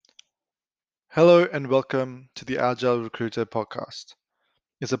Hello and welcome to the Agile Recruiter podcast.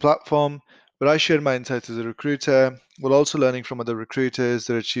 It's a platform where I share my insights as a recruiter while also learning from other recruiters,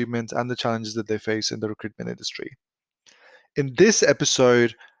 their achievements, and the challenges that they face in the recruitment industry. In this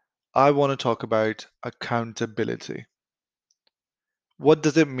episode, I want to talk about accountability. What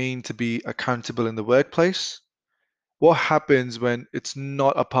does it mean to be accountable in the workplace? What happens when it's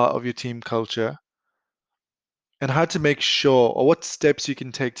not a part of your team culture? And how to make sure, or what steps you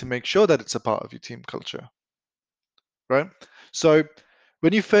can take to make sure that it's a part of your team culture, right? So,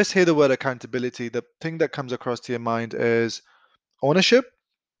 when you first hear the word accountability, the thing that comes across to your mind is ownership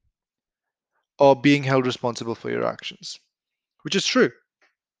or being held responsible for your actions, which is true.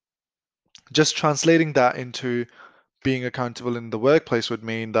 Just translating that into being accountable in the workplace would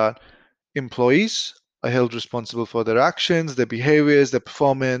mean that employees are held responsible for their actions, their behaviors, their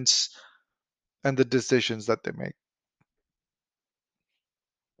performance, and the decisions that they make.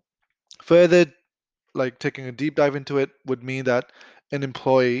 Further, like taking a deep dive into it would mean that an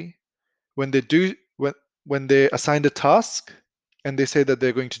employee, when they do when they assign a task and they say that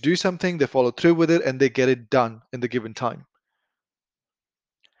they're going to do something, they follow through with it and they get it done in the given time.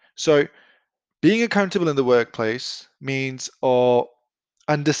 So being accountable in the workplace means or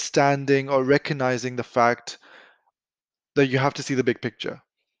understanding or recognizing the fact that you have to see the big picture,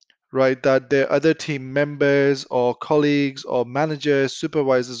 right? That there are other team members or colleagues or managers,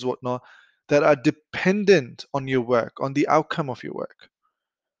 supervisors, whatnot, that are dependent on your work, on the outcome of your work.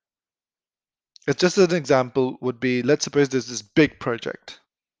 It's just an example would be, let's suppose there's this big project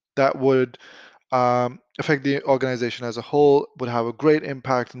that would affect the organization as a whole, would have a great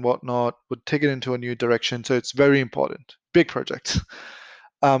impact and whatnot, would take it into a new direction. So it's very important. Big project.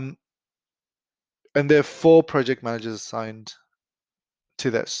 Um, and there are four project managers assigned to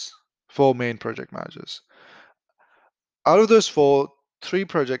this, four main project managers. Out of those four, three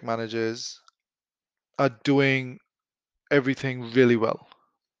project managers are doing everything really well.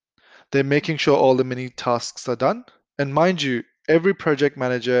 They're making sure all the mini tasks are done. And mind you, every project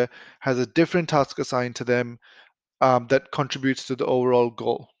manager has a different task assigned to them that contributes to the overall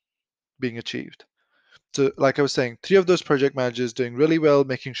goal being achieved. So, like I was saying, three of those project managers doing really well,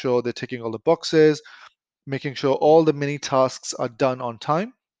 making sure they're ticking all the boxes, making sure all the mini tasks are done on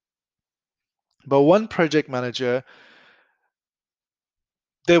time. But one project manager,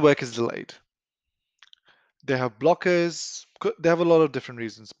 their work is delayed. They have blockers. They have a lot of different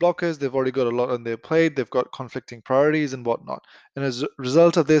reasons. Blockers, they've already got a lot on their plate. They've got conflicting priorities and whatnot. And as a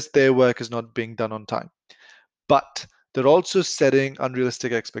result of this, their work is not being done on time. But they're also setting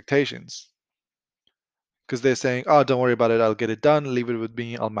unrealistic expectations because they're saying, oh, don't worry about it. I'll get it done. Leave it with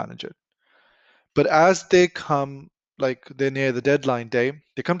me. I'll manage it. But as they come, like they're near the deadline day,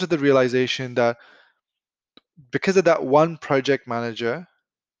 they come to the realization that because of that one project manager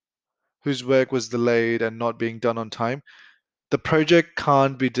whose work was delayed and not being done on time, the project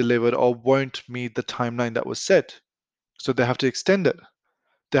can't be delivered or won't meet the timeline that was set. So they have to extend it.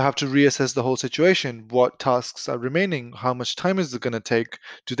 They have to reassess the whole situation. What tasks are remaining? How much time is it going to take?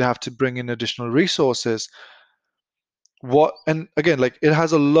 Do they have to bring in additional resources? What, and again, like it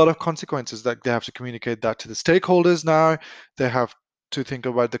has a lot of consequences. Like they have to communicate that to the stakeholders now. They have to think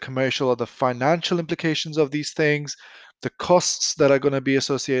about the commercial or the financial implications of these things, the costs that are going to be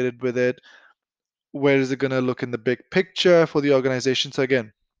associated with it. Where is it going to look in the big picture for the organization? So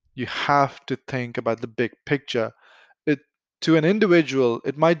again, you have to think about the big picture. It, to an individual,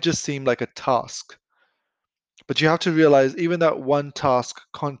 it might just seem like a task, but you have to realize even that one task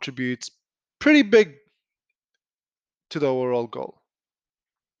contributes pretty big to the overall goal.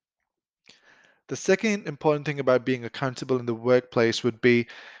 The second important thing about being accountable in the workplace would be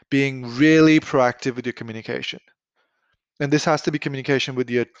being really proactive with your communication. And this has to be communication with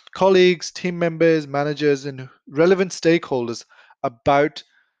your colleagues, team members, managers, and relevant stakeholders about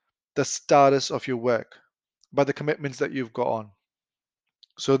the status of your work, about the commitments that you've got on.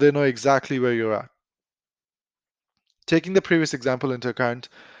 So they know exactly where you're at. Taking the previous example into account,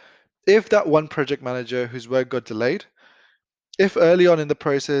 if that one project manager whose work got delayed, if early on in the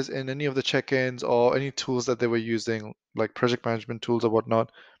process, in any of the check-ins or any tools that they were using, like project management tools or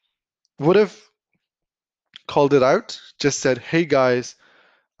whatnot, would have called it out, just said, hey guys,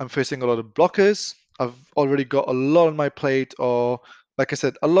 I'm facing a lot of blockers. I've already got a lot on my plate, or like I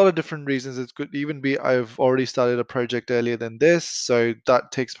said, a lot of different reasons. It could even be I've already started a project earlier than this, so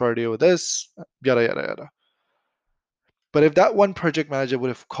that takes priority over this, yada, yada, yada. But if that one project manager would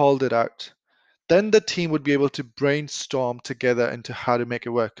have called it out, then the team would be able to brainstorm together into how to make it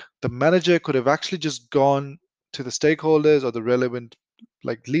work. The manager could have actually just gone to the stakeholders or the relevant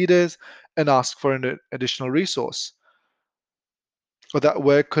like leaders and asked for an additional resource. Or that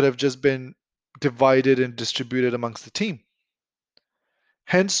work could have just been divided and distributed amongst the team.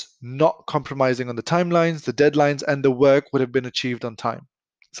 Hence, not compromising on the timelines, the deadlines, and the work would have been achieved on time.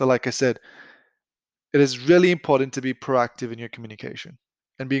 So, like I said, it is really important to be proactive in your communication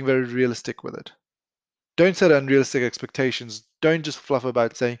and being very realistic with it. Don't set unrealistic expectations. Don't just fluff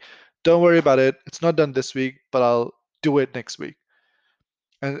about saying, don't worry about it. It's not done this week, but I'll do it next week.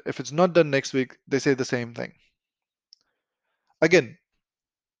 And if it's not done next week, they say the same thing. Again,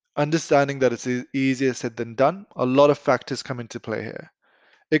 understanding that it's easier said than done, a lot of factors come into play here.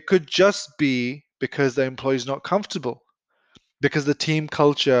 It could just be because the employee is not comfortable, because the team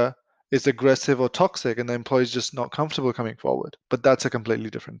culture is aggressive or toxic and the employee is just not comfortable coming forward. But that's a completely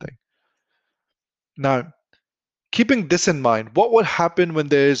different thing. Now, keeping this in mind, what would happen when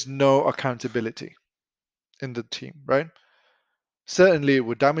there is no accountability in the team, right? Certainly it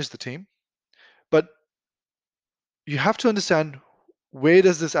would damage the team, but you have to understand, where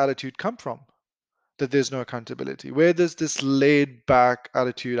does this attitude come from? That there's no accountability. Where does this laid back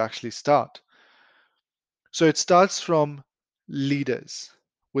attitude actually start? So it starts from leaders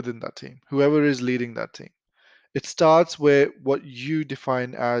within that team, whoever is leading that team. It starts where what you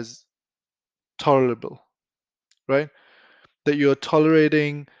define as tolerable, right? That you're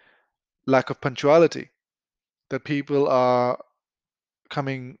tolerating lack of punctuality, that people are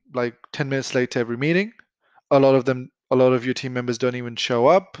coming like 10 minutes late to every meeting. A lot of your team members don't even show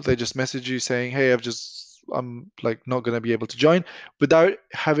up. They just message you saying, hey, I'm like not going to be able to join, without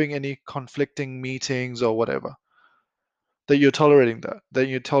having any conflicting meetings or whatever. That you're tolerating that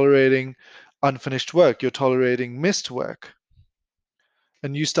you're tolerating unfinished work, you're tolerating missed work,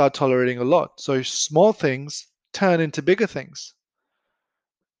 and you start tolerating a lot. So small things turn into bigger things.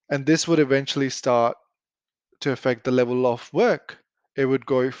 And this would eventually start to affect the level of work. It would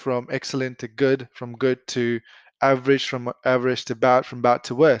go from excellent to good, from good to average, from average to bad, from bad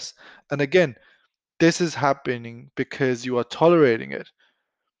to worse. And again, this is happening because you are tolerating it.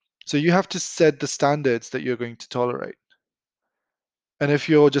 So you have to set the standards that you're going to tolerate. And if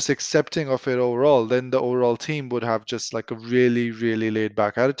you're just accepting of it overall, then the overall team would have just like a really, really laid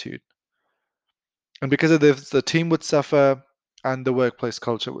back attitude. And because of this, the team would suffer and the workplace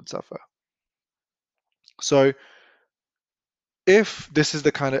culture would suffer. So if this is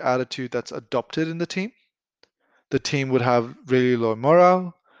the kind of attitude that's adopted in the team would have really low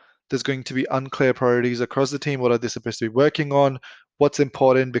morale. There's going to be unclear priorities across the team. What are they supposed to be working on? What's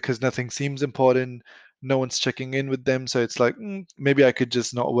important because nothing seems important. No one's checking in with them. So it's like, maybe I could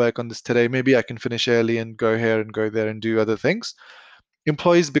just not work on this today. Maybe I can finish early and go here and go there and do other things.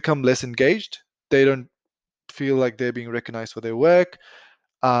 Employees become less engaged. They don't feel like they're being recognized for their work.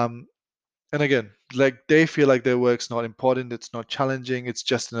 And again, like they feel like their work's not important. It's not challenging. It's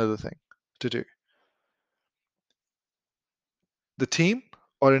just another thing to do. The team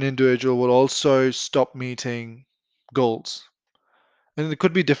or an individual will also stop meeting goals. And it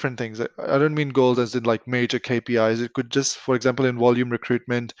could be different things. I don't mean goals as in like major KPIs. It could just, for example, in volume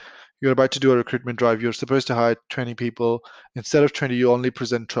recruitment, you're about to do a recruitment drive. You're supposed to hire 20 people. Instead of 20, you only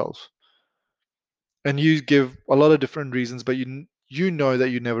present 12. And you give a lot of different reasons, but you know that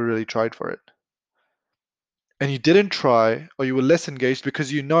you never really tried for it. And you didn't try, or you were less engaged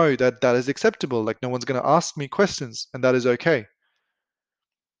because you know that that is acceptable. Like no one's going to ask me questions, and that is okay.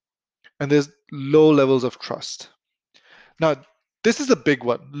 And there's low levels of trust. Now, this is a big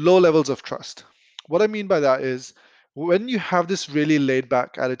one, low levels of trust. What I mean by that is when you have this really laid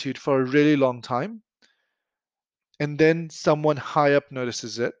back attitude for a really long time, and then someone high up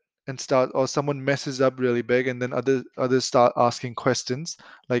notices it and or someone messes up really big, and then others start asking questions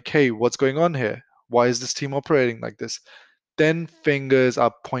like, hey, what's going on here? Why is this team operating like this? Then fingers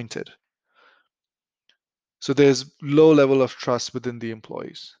are pointed. So there's low level of trust within the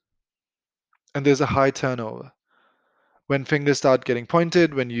employees. And there's a high turnover. When fingers start getting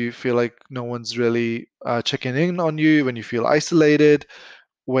pointed, when you feel like no one's really checking in on you, when you feel isolated,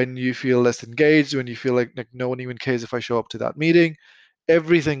 when you feel less engaged, when you feel like no one even cares if I show up to that meeting,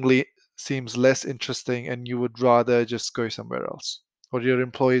 everything seems less interesting and you would rather just go somewhere else, or your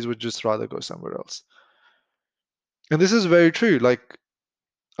employees would just rather go somewhere else. And this is very true. Like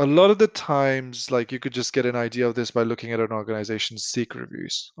a lot of the times, like you could just get an idea of this by looking at an organization's SEEK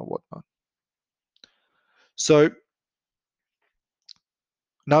reviews or whatnot. So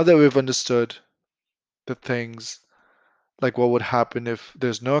now that we've understood the things, like what would happen if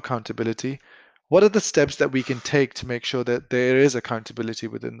there's no accountability, what are the steps that we can take to make sure that there is accountability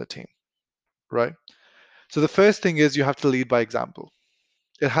within the team, right? So the first thing is you have to lead by example.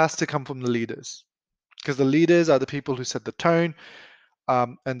 It has to come from the leaders, because the leaders are the people who set the tone,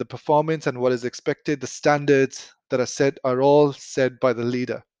 and the performance and what is expected. The standards that are set are all set by the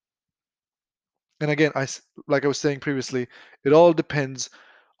leader. And again, like I was saying previously, it all depends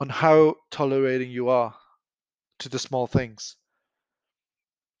on how tolerating you are to the small things,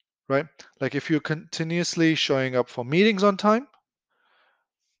 right? Like if you're continuously showing up for meetings on time,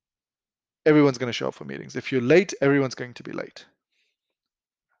 everyone's going to show up for meetings. If you're late, everyone's going to be late,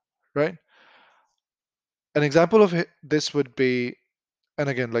 right? An example of this would be, and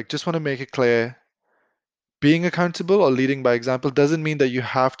again, like just want to make it clear, being accountable or leading by example doesn't mean that you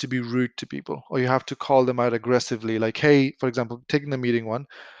have to be rude to people or you have to call them out aggressively. Like, hey, for example, taking the meeting one,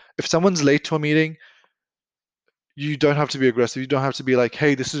 if someone's late to a meeting, you don't have to be aggressive. You don't have to be like,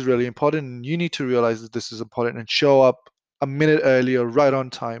 hey, this is really important. And you need to realize that this is important and show up a minute earlier, right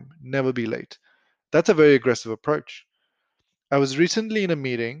on time, never be late. That's a very aggressive approach. I was recently in a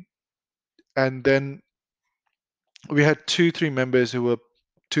meeting and then we had 2, 3 members who were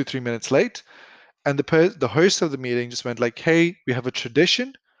 2, 3 minutes late. And the host of the meeting just went like, hey, we have a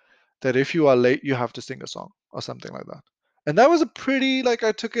tradition that if you are late, you have to sing a song or something like that. And that was a pretty, like,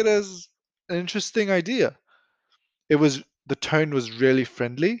 I took it as an interesting idea. The tone was really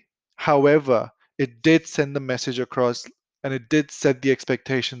friendly. However, it did send the message across and it did set the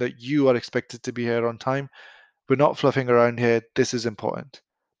expectation that you are expected to be here on time. We're not fluffing around here. This is important.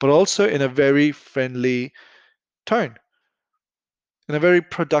 But also in a very friendly tone, in a very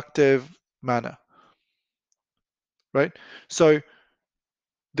productive manner, right? So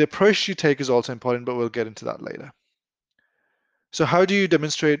the approach you take is also important, but we'll get into that later. So how do you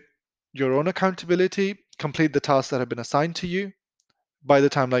demonstrate your own accountability? Complete the tasks that have been assigned to you by the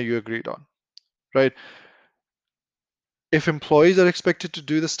timeline you agreed on, right? If employees are expected to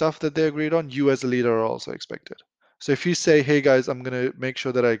do the stuff that they agreed on, you as a leader are also expected. So if you say, hey guys, I'm going to make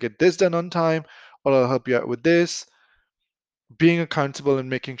sure that I get this done on time, or I'll help you out with this, being accountable and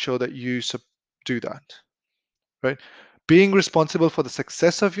making sure that you do that, right? Being responsible for the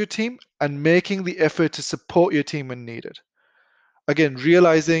success of your team and making the effort to support your team when needed. Again,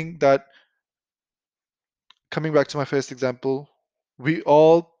 realizing that, coming back to my first example, we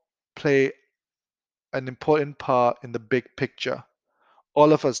all play an important part in the big picture.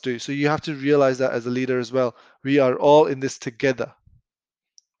 All of us do. So you have to realize that as a leader as well. We are all in this together,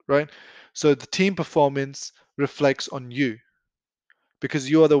 right? So the team performance reflects on you because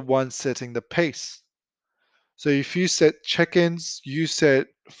you are the one setting the pace. So if you set check-ins, you set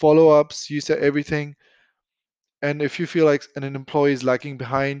follow-ups, you set everything, and if you feel like an employee is lagging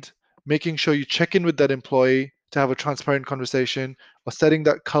behind, making sure you check in with that employee to have a transparent conversation or setting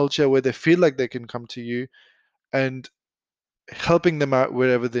that culture where they feel like they can come to you and helping them out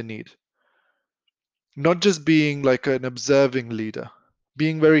wherever they need. Not just being like an observing leader,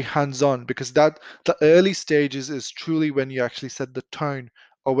 being very hands-on, because that the early stages is truly when you actually set the tone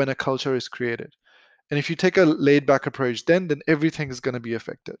or when a culture is created. And if you take a laid back approach, then everything is going to be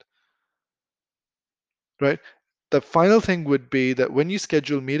affected, right? The final thing would be that when you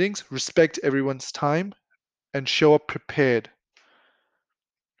schedule meetings, respect everyone's time and show up prepared,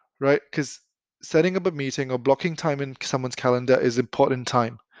 right? Because setting up a meeting or blocking time in someone's calendar is important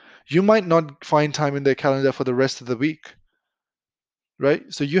time. You might not find time in their calendar for the rest of the week, right?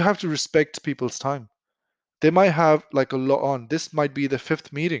 So you have to respect people's time. They might have like a lot on. This might be the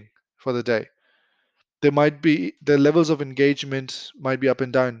fifth meeting for the day. There might be the levels of engagement might be up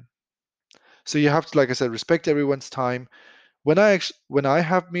and down. So you have to, like I said, respect everyone's time. When I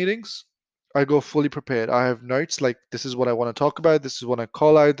have meetings, I go fully prepared. I have notes like this is what I want to talk about. This is what I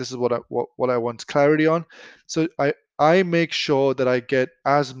call out. This is what I want clarity on. So I make sure that I get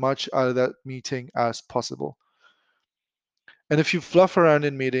as much out of that meeting as possible. And if you fluff around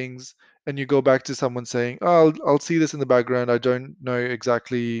in meetings and you go back to someone saying, "Oh, I'll see this in the background. I don't know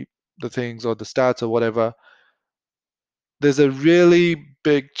exactly the things or the stats or whatever," there's a really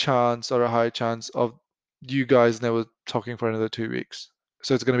big chance or a high chance of you guys never talking for another 2 weeks.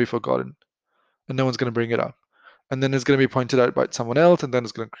 So it's going to be forgotten and no one's going to bring it up. And then it's going to be pointed out by someone else and then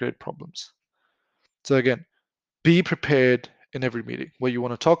it's going to create problems. So again, be prepared in every meeting what you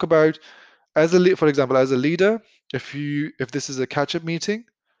want to talk about. For example, as a leader, if this is a catch-up meeting,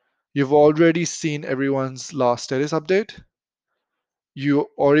 you've already seen everyone's last status update. You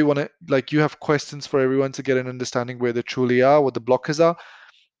already want to, like, you have questions for everyone to get an understanding where they truly are, what the blockers are.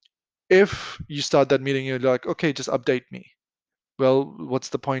 If you start that meeting, you're like, okay, just update me. Well, what's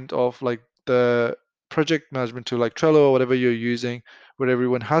the point of like the project management tool like Trello or whatever you're using where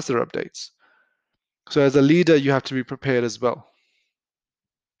everyone has their updates? So as a leader, you have to be prepared as well,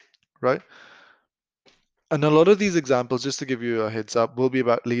 right? And a lot of these examples, just to give you a heads up, will be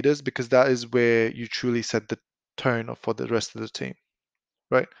about leaders because that is where you truly set the tone for the rest of the team,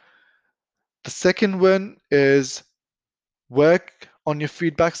 right? The second one is work on your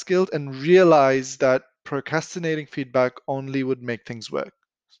feedback skills and realize that procrastinating feedback only would make things work.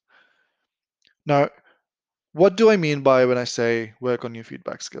 Now, what do I mean by when I say work on your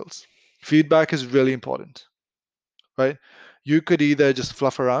feedback skills? Feedback is really important, right? You could either just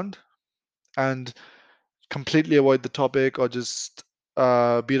fluff around and completely avoid the topic, or just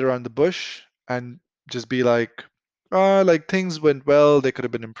beat around the bush and just be like things went well, they could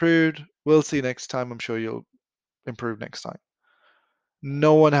have been improved. We'll see next time. I'm sure you'll improve next time.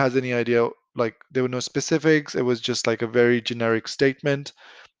 No one has any idea. Like, there were no specifics. It was just like a very generic statement,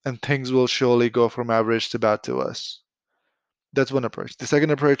 and things will surely go from average to bad to us. That's one approach. The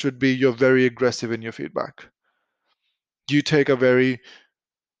second approach would be you're very aggressive in your feedback. You take a very,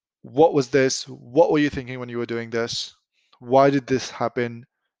 what was this? What were you thinking when you were doing this? Why did this happen?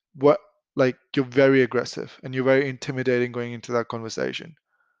 What, like, you're very aggressive and you're very intimidating going into that conversation.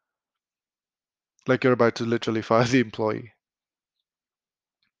 Like you're about to literally fire the employee.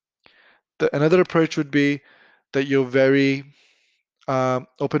 Another approach would be that you're very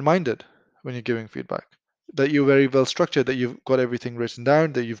open-minded when you're giving feedback, that you're very well structured, that you've got everything written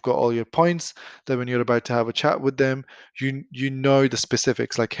down, that you've got all your points, that when you're about to have a chat with them, you know the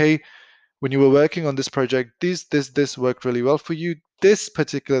specifics. Like, hey, when you were working on this project, this worked really well for you. This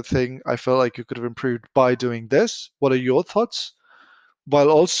particular thing, I felt like you could have improved by doing this. What are your thoughts?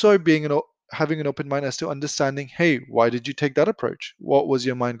 While also having an open mind as to understanding, hey, why did you take that approach? What was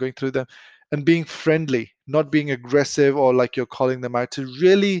your mind going through them? And being friendly, not being aggressive or like you're calling them out, to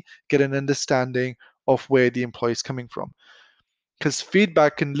really get an understanding of where the employee is coming from. Because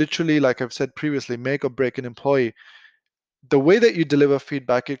feedback can literally, like I've said previously, make or break an employee. The way that you deliver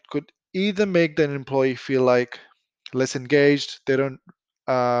feedback, it could either make the employee feel like less engaged, they don't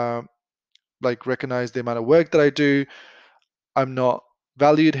uh, like recognize the amount of work that I do, I'm not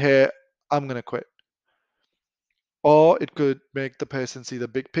valued here, I'm gonna quit. Or it could make the person see the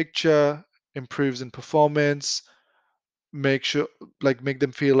big picture, improves in performance, make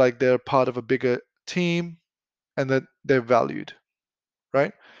them feel like they're part of a bigger team and that they're valued,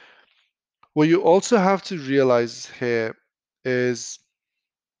 right? What you also have to realize here is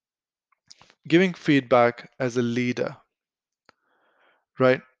giving feedback as a leader,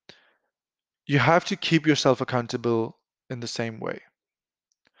 right? You have to keep yourself accountable in the same way.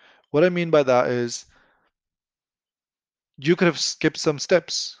 What I mean by that is you could have skipped some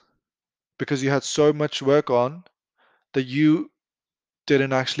steps because you had so much work on that you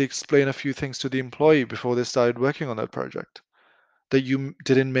didn't actually explain a few things to the employee before they started working on that project, that you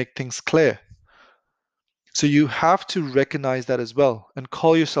didn't make things clear. So you have to recognize that as well and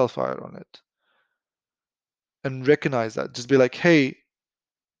call yourself out on it and recognize that. Just be like, hey,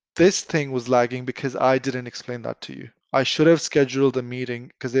 this thing was lagging because I didn't explain that to you. I should have scheduled a meeting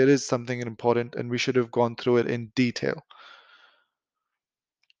because it is something important and we should have gone through it in detail.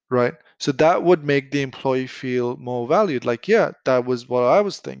 Right? So that would make the employee feel more valued. Like, yeah, that was what I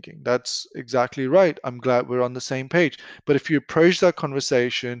was thinking. That's exactly right. I'm glad we're on the same page. But if you approach that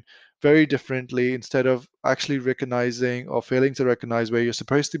conversation very differently, instead of actually recognizing or failing to recognize where you're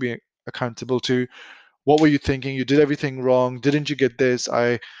supposed to be accountable to, what were you thinking? You did everything wrong. Didn't you get this?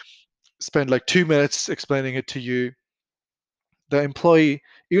 I spent like 2 minutes explaining it to you. The employee,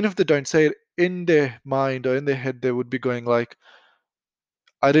 even if they don't say it, in their mind or in their head, they would be going like,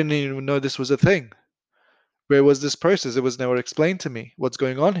 I didn't even know this was a thing. Where was this process? It was never explained to me. What's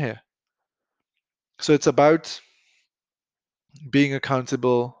going on here? So it's about being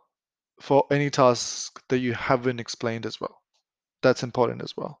accountable for any task that you haven't explained as well. That's important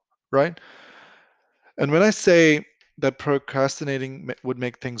as well, right? And when I say that procrastinating would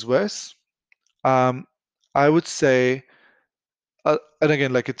make things worse, um, I would say, and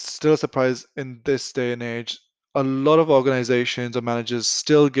again, like, it's still a surprise in this day and age, a lot of organizations or managers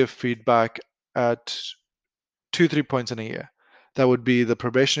still give feedback at 2, 3 points in a year. That would be the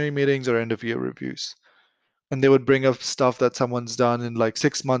probationary meetings or end of year reviews. And they would bring up stuff that someone's done in like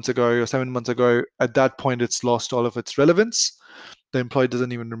 6 months ago or 7 months ago. At that point, it's lost all of its relevance. The employee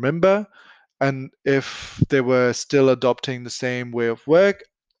doesn't even remember. And if they were still adopting the same way of work,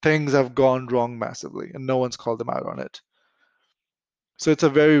 things have gone wrong massively and no one's called them out on it. So it's a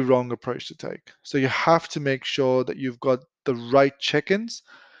very wrong approach to take. So you have to make sure that you've got the right check-ins.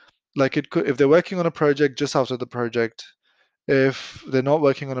 Like, it could, if they're working on a project, just after the project. If they're not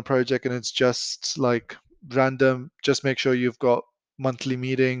working on a project and it's just like random, just make sure you've got monthly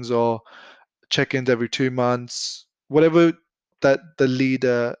meetings or check-ins every 2 months, whatever that the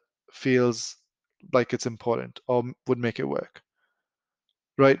leader feels like it's important or would make it work,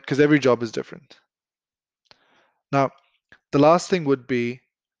 right? Because every job is different. Now, the last thing would be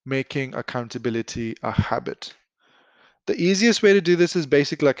making accountability a habit. The easiest way to do this is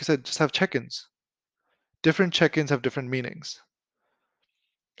basically, like I said, just have check-ins. Different check-ins have different meanings.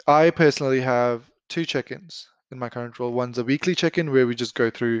 I personally have two check-ins in my current role. One's a weekly check-in where we just go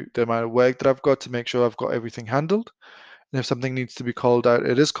through the amount of work that I've got to make sure I've got everything handled. And if something needs to be called out,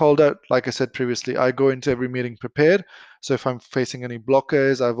 it is called out. Like I said previously, I go into every meeting prepared. So if I'm facing any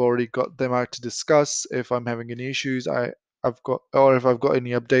blockers, I've already got them out to discuss. If I'm having any issues, I've got, or if I've got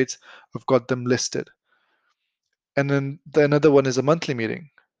any updates, I've got them listed. And then the another one is a monthly meeting,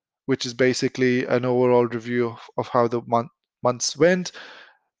 which is basically an overall review of how the months went.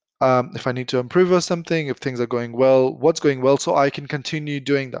 If I need to improve or something, if things are going well, what's going well, so I can continue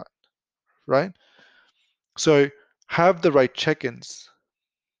doing that, right? So have the right check-ins,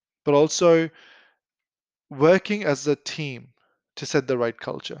 but also working as a team to set the right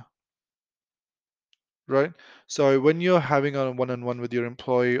culture, right? So when you're having a one-on-one with your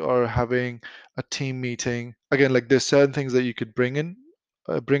employee or having a team meeting, again, like there's certain things that you could bring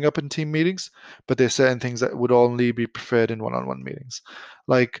up in team meetings, but there's certain things that would only be preferred in one-on-one meetings.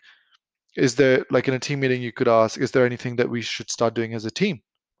 Like, is there, like in a team meeting, you could ask, is there anything that we should start doing as a team?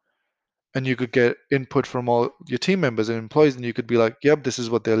 And you could get input from all your team members and employees, and you could be like, yep, this is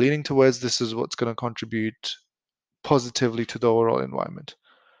what they're leaning towards. This is what's going to contribute positively to the overall environment.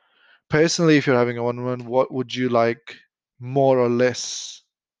 Personally, if you're having a one-on-one, what would you like more or less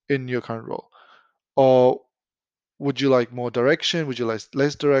in your current role? Or would you like more direction? Would you like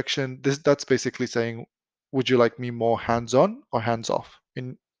less direction? That's basically saying, would you like me more hands-on or hands-off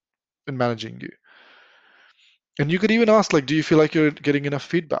in managing you? And you could even ask, like, do you feel like you're getting enough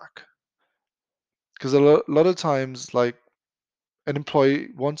feedback? Because lot of times, like, an employee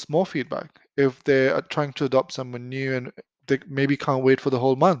wants more feedback. If they are trying to adopt someone new and they maybe can't wait for the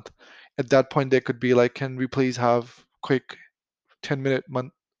whole month, at that point they could be like, can we please have quick 10-minute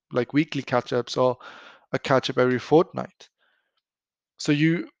month, like weekly catch-ups or a catch-up every fortnight? So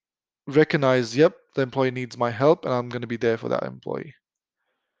you recognize, yep, the employee needs my help and I'm going to be there for that employee.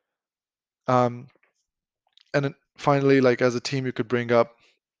 Um, and then finally, like as a team, you could bring up,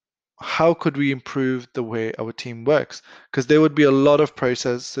 how could we improve the way our team works? Because there would be a lot of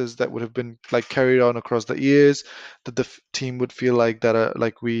processes that would have been like carried on across the years that the team would feel like that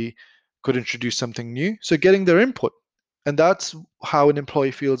like we could introduce something new. So getting their input, and that's how an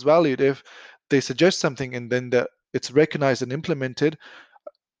employee feels valued. If they suggest something and then that it's recognized and implemented,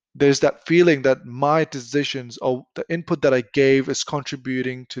 there's that feeling that my decisions or the input that I gave is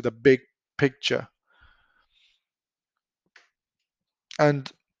contributing to the big picture.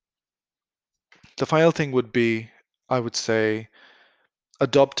 And the final thing would be, I would say,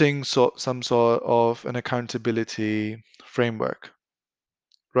 adopting some sort of an accountability framework,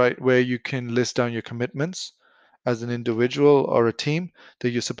 right? Where you can list down your commitments as an individual or a team that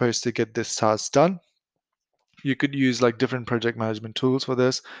you're supposed to get this task done. You could use like different project management tools for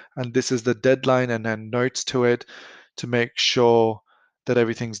this, and this is the deadline and then notes to it to make sure that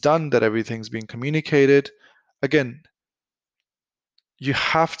everything's done, that everything's being communicated. Again, you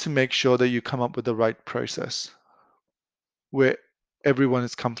have to make sure that you come up with the right process where everyone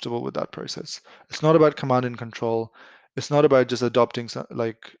is comfortable with that process. It's not about command and control. It's not about just adopting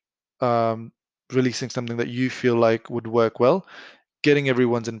um, releasing something that you feel like would work well. Getting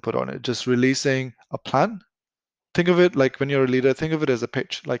everyone's input on it. Just releasing a plan. Think of it like when you're a leader, think of it as a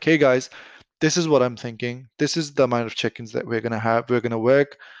pitch. Like, hey guys, this is what I'm thinking. This is the amount of check-ins that we're gonna have. We're gonna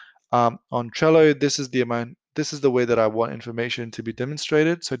work on Trello. This is the amount. This is the way that I want information to be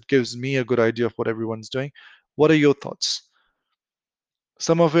demonstrated. So it gives me a good idea of what everyone's doing. What are your thoughts?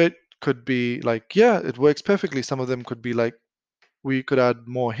 Some of it could be like, yeah, it works perfectly. Some of them could be like, we could add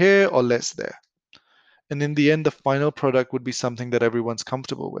more here or less there. And in the end, the final product would be something that everyone's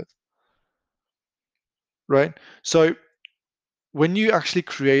comfortable with, right? So when you actually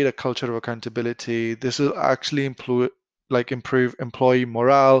create a culture of accountability, this will actually improve employee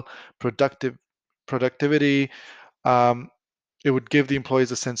morale, productivity. Um, it would give the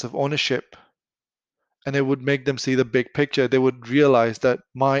employees a sense of ownership, and it would make them see the big picture. They would realize that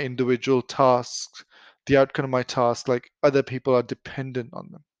my individual tasks, the outcome of my task, like other people are dependent on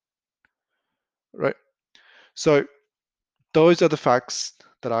them, right? So those are the facts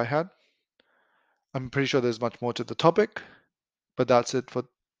that I had. I'm pretty sure there's much more to the topic, but that's it for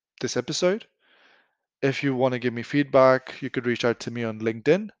this episode. If you want to give me feedback, you could reach out to me on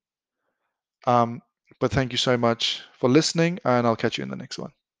LinkedIn. Um, but thank you so much for listening, and I'll catch you in the next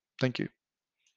one. Thank you.